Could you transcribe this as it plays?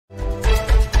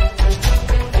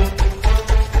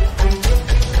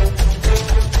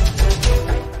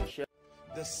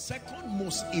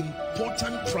most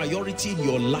important priority in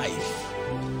your life,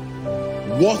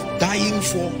 worth dying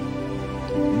for,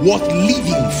 worth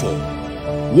living for,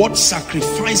 worth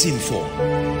sacrificing for,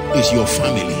 is your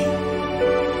family.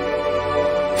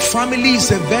 Family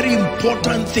is a very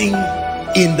important thing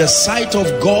in the sight of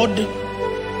God.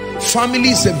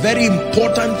 Family is a very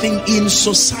important thing in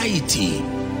society.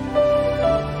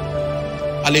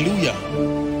 Hallelujah.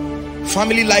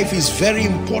 Family life is very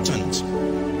important.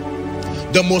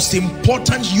 The most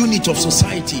important unit of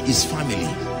society is family.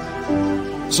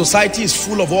 Society is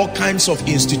full of all kinds of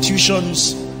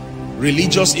institutions,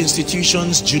 religious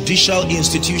institutions, judicial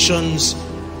institutions,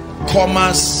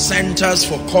 commerce, centers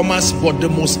for commerce, but the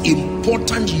most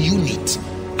important unit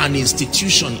and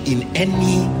institution in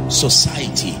any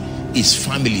society is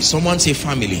family. Someone say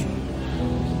family.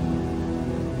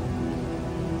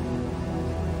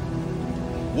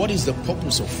 What is the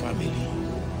purpose of family?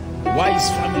 Why is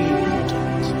family important?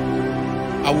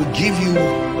 I will give you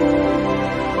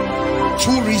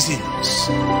 2 reasons.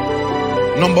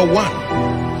 Number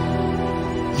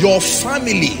 1, your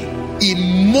family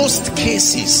in most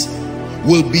cases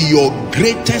will be your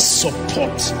greatest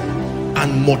support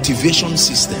and motivation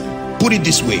system. Put it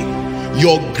this way,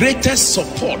 your greatest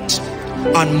support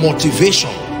and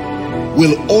motivation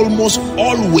will almost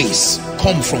always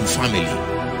come from family.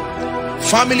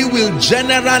 Family will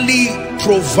generally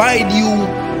provide you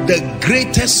the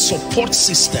greatest support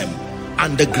system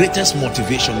and the greatest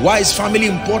motivation. Why is family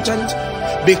important?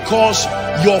 Because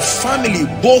your family,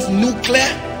 both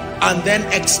nuclear and then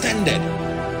extended,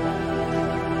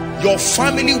 your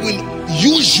family will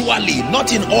usually,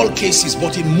 not in all cases,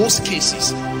 but in most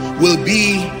cases, will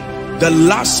be the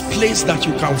last place that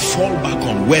you can fall back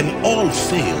on when all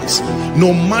fails.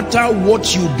 No matter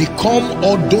what you become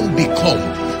or don't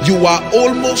become, you are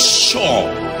almost sure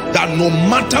that no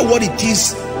matter what it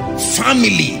is,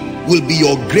 family will be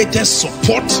your greatest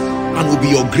support and will be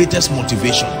your greatest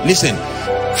motivation. Listen,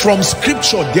 from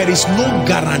scripture, there is no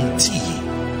guarantee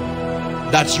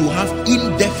that you have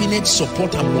indefinite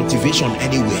support and motivation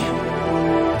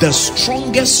anywhere. The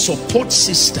strongest support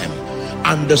system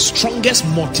and the strongest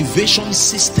motivation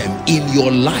system in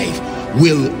your life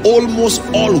will almost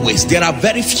always, there are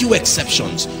very few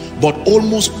exceptions, but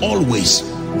almost always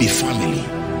be family.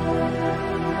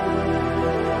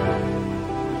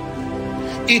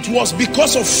 It was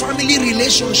because of family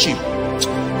relationship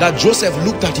that Joseph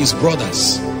looked at his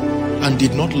brothers and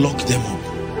did not lock them up,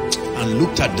 and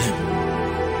looked at them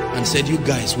and said, you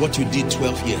guys, what you did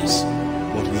 12 years,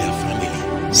 but we are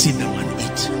family. Sit down and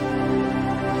eat.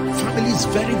 Family is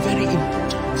very, very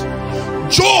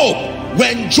important. Job,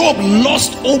 when Job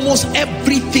lost almost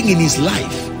everything in his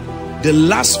life, the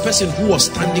last person who was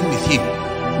standing with him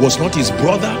was not his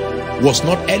brother, was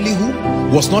not Elihu,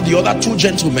 was not the other 2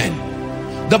 gentlemen.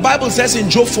 The Bible says in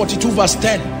Job 42 verse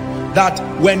 10 that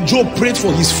when Job prayed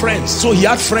for his friends, so he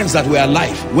had friends that were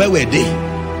alive. Where were they?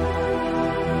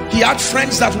 He had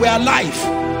friends that were alive,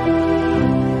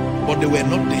 but they were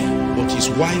not there. But his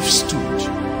wife stood.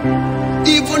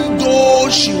 Even though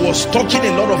she was talking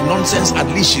a lot of nonsense, at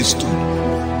least she stood.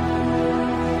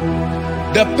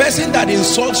 The person that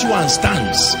insults you and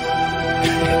stands,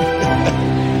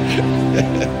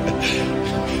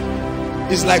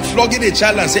 it's like flogging a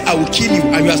child and say, I will kill you,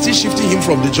 and you are still shifting him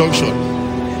from the junction.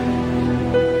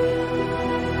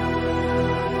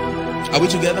 Are we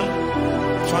together?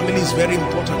 Family is very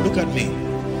important. Look at me.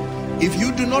 If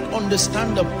you do not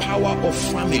understand the power of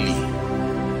family,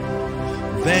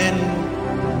 then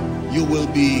you will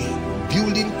be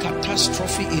building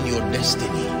catastrophe in your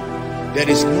destiny. There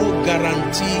is no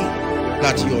guarantee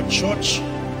that your church,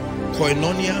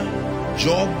 Koinonia,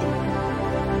 job,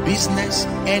 business,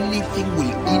 anything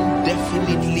will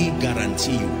indefinitely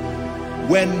guarantee you.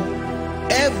 When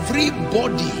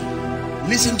everybody,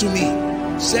 listen to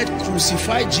me, said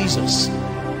crucify Jesus,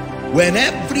 when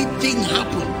everything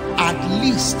happened, at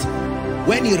least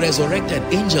when he resurrected,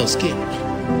 angels came.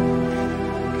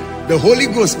 The Holy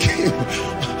Ghost came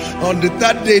on the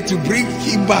 3rd day to bring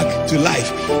him back to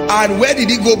life. And where did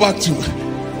he go back to?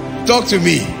 Talk to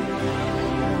me.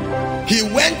 He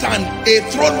went and a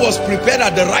throne was prepared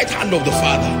at the right hand of the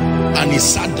Father, and he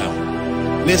sat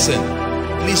down. Listen,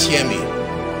 please hear me.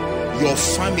 Your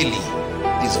family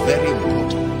is very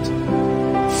important.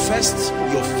 First,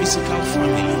 your physical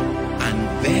family,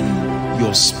 and then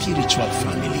your spiritual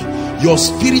family. Your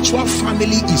spiritual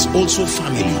family is also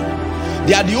family.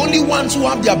 They are the only ones who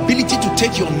have the ability to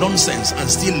take your nonsense and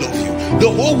still love you. The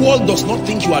whole world does not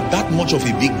think you are that much of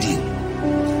a big deal.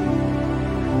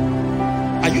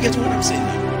 Are you getting what I'm saying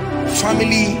now?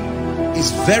 Family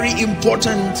is very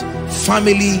important.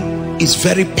 Family is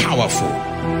very powerful.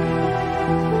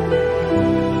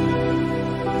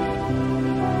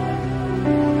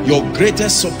 your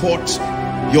greatest support,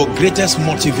 your greatest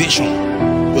motivation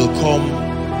will come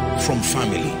from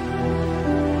family.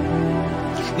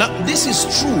 Now, this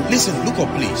is true. Listen, look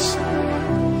up, please.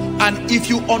 And if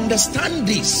you understand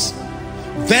this,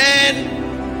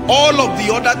 then all of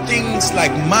the other things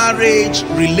like marriage,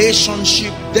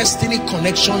 relationship, destiny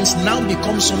connections now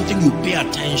become something you pay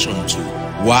attention to.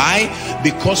 Why?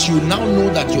 Because you now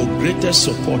know that your greatest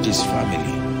support is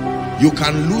family. You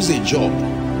can lose a job,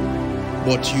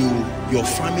 but your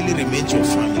family remains your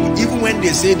family. Even when they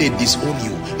say they disown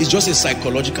you, it's just a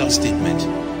psychological statement.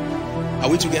 Are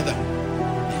we together?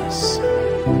 Yes.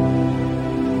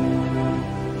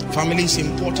 Family is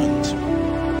important.